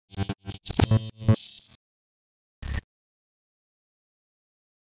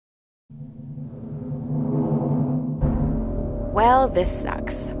Well, this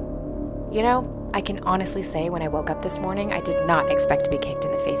sucks. You know, I can honestly say when I woke up this morning, I did not expect to be kicked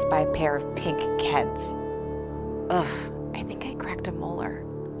in the face by a pair of pink Keds. Ugh, I think I cracked a molar.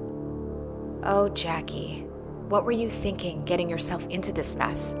 Oh, Jackie, what were you thinking getting yourself into this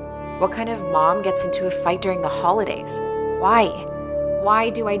mess? What kind of mom gets into a fight during the holidays? Why? Why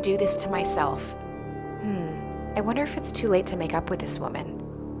do I do this to myself? I wonder if it's too late to make up with this woman.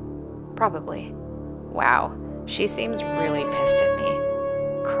 Probably. Wow, she seems really pissed at me.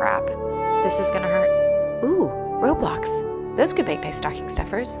 Crap, this is gonna hurt. Ooh, Roblox. Those could make nice stocking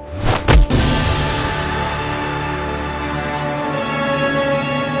stuffers.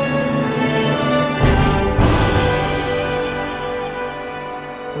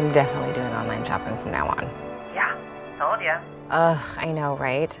 I'm definitely doing online shopping from now on. Yeah, told ya. Ugh, I know,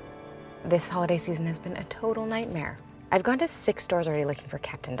 right? This holiday season has been a total nightmare. I've gone to 6 stores already looking for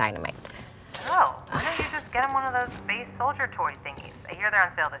Captain Dynamite. Oh, why don't you just get him one of those space soldier toy thingies? I hear they're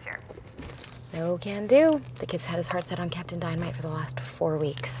on sale this year. No can do. The kid's had his heart set on Captain Dynamite for the last 4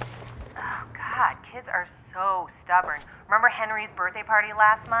 weeks. Oh, God, kids are so stubborn. Remember Henry's birthday party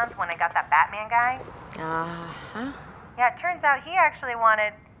last month when I got that Batman guy? Uh-huh. Yeah, it turns out he actually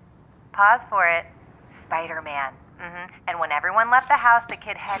wanted, pause for it, Spider-Man. And when everyone left the house, the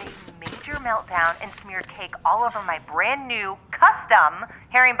kid had a major meltdown and smeared cake all over my brand new, custom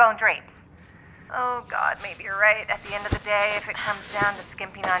herringbone drapes. Oh, God, maybe you're right. At the end of the day, if it comes down to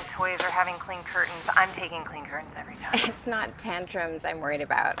skimping on toys or having clean curtains, I'm taking clean curtains every time. It's not tantrums I'm worried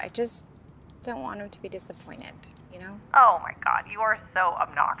about. I just don't want him to be disappointed, you know? Oh, my God, you are so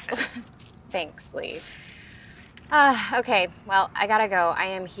obnoxious. Thanks, Lee. Okay, well, I gotta go. I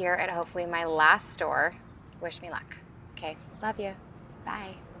am here at hopefully my last store. Wish me luck. Okay, love you.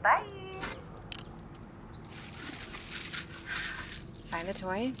 Bye. Bye. Find the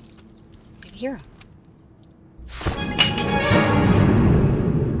toy. Be the hero.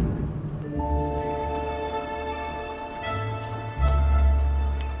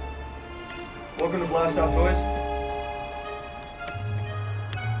 Welcome to Blast Out Toys.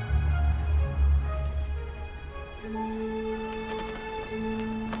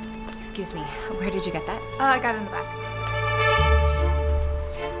 Excuse me, where did you get that? I got it in the back.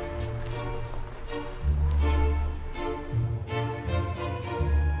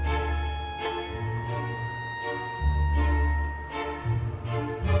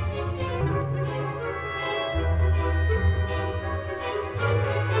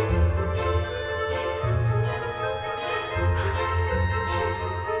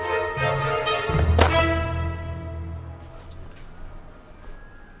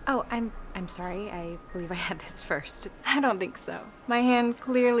 Oh, I'm sorry. I believe I had this first. I don't think so. My hand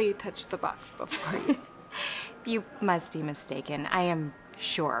clearly touched the box before you. You must be mistaken. I am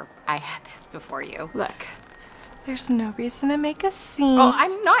sure I had this before you. Look, there's no reason to make a scene. Oh,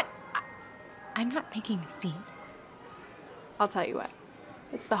 I'm not making a scene. I'll tell you what.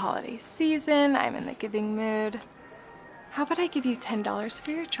 It's the holiday season. I'm in the giving mood. How about I give you $10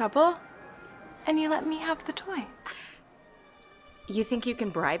 for your trouble, and you let me have the toy? You think you can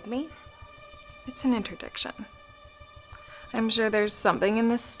bribe me? It's an interdiction. I'm sure there's something in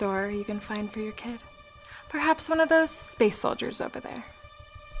this store you can find for your kid. Perhaps one of those space soldiers over there.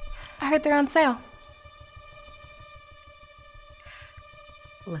 I heard they're on sale.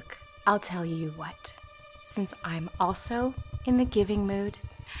 Look, I'll tell you what. Since I'm also in the giving mood,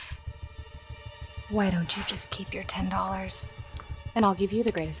 why don't you just keep your $10? And I'll give you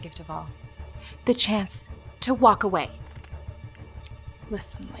the greatest gift of all. The chance to walk away.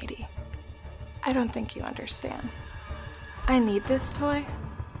 Listen, lady. I don't think you understand. I need this toy,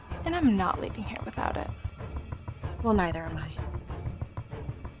 and I'm not leaving here without it. Well, neither am I.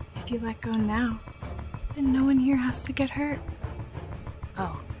 If you let go now, then no one here has to get hurt.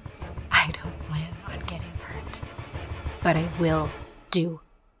 Oh, I don't plan on getting hurt. But I will do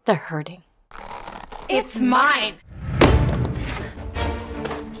the hurting. It's mine!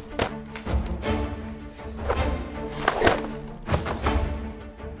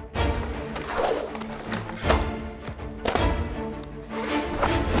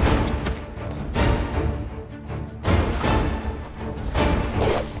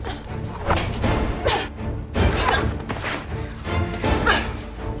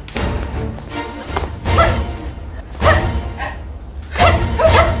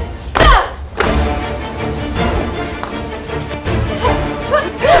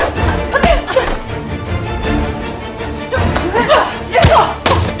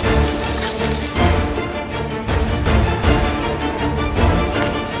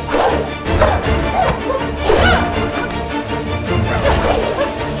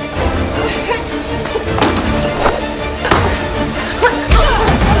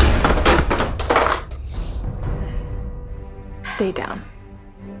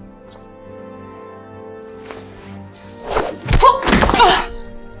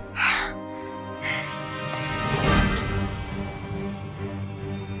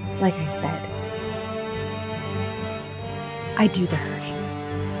 Like I said, I do the hurting.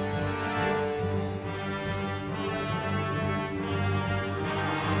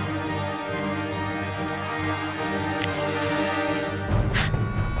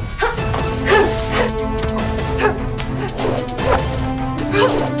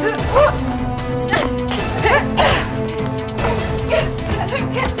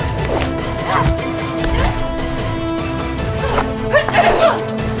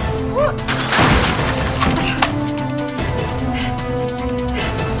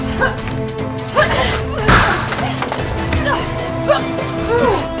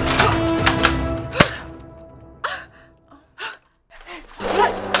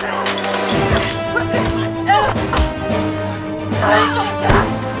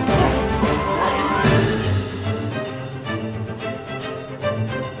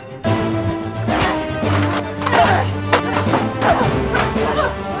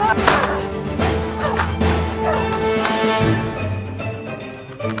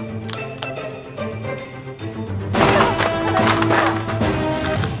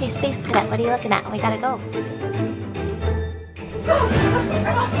 What are you looking at? We gotta go.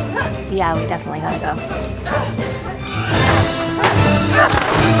 Yeah, we definitely gotta go.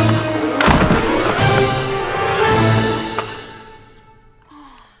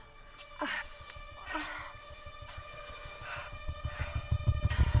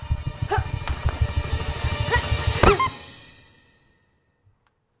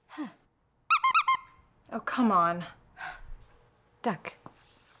 Oh, come on. Duck.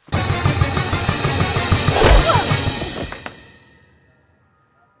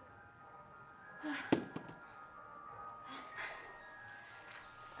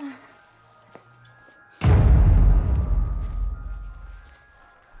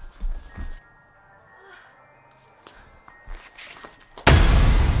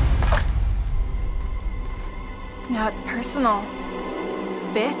 Now it's personal,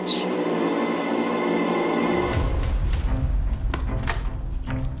 bitch.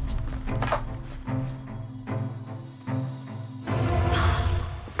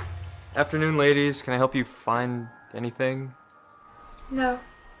 Afternoon, ladies. Can I help you find anything? No.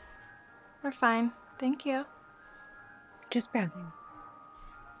 We're fine. Thank you. Just browsing.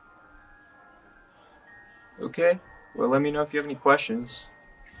 Okay. Well, let me know if you have any questions.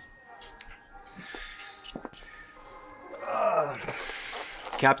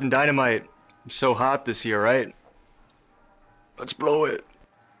 Captain Dynamite. I'm so hot this year, right? Let's blow it.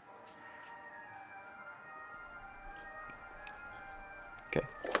 Okay.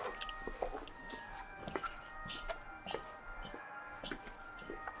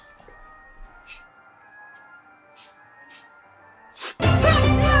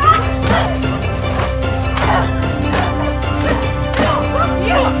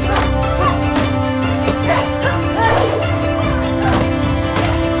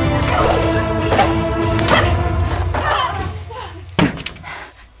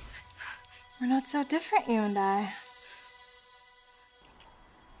 We're not so different, you and I.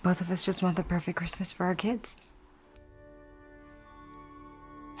 Both of us just want the perfect Christmas for our kids.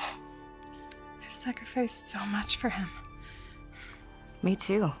 I've sacrificed so much for him. Me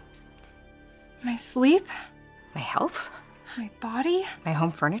too. My sleep, My health, my body, my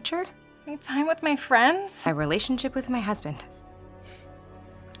home furniture, my time with my friends. my relationship with my husband.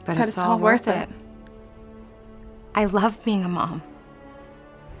 But It's all worth it. I love being a mom.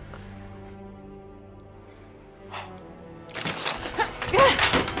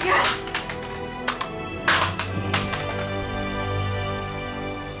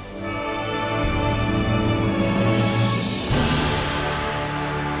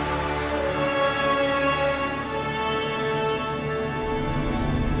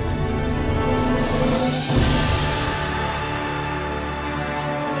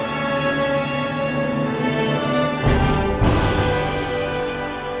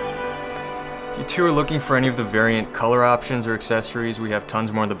 You two are looking for any of the variant color options or accessories. We have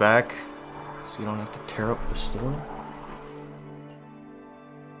tons more in the back, so you don't have to tear up the store.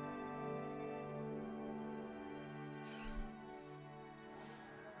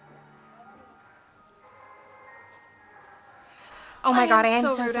 Oh my God, I am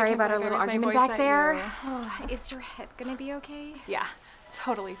so so rude. I sorry can't about our believe I little raised my argument voice back at there. you. Oh, is your head gonna be okay? Yeah,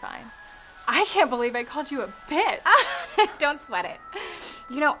 totally fine. I can't believe I called you a bitch. Don't sweat it.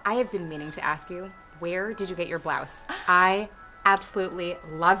 You know, I have been meaning to ask you, where did you get your blouse? I absolutely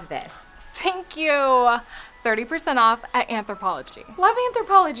love this. Thank you. 30% off at Anthropology. Love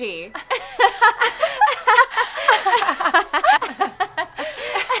Anthropology.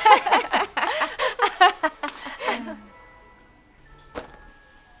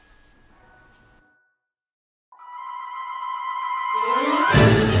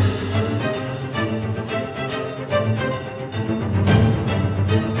 Bye.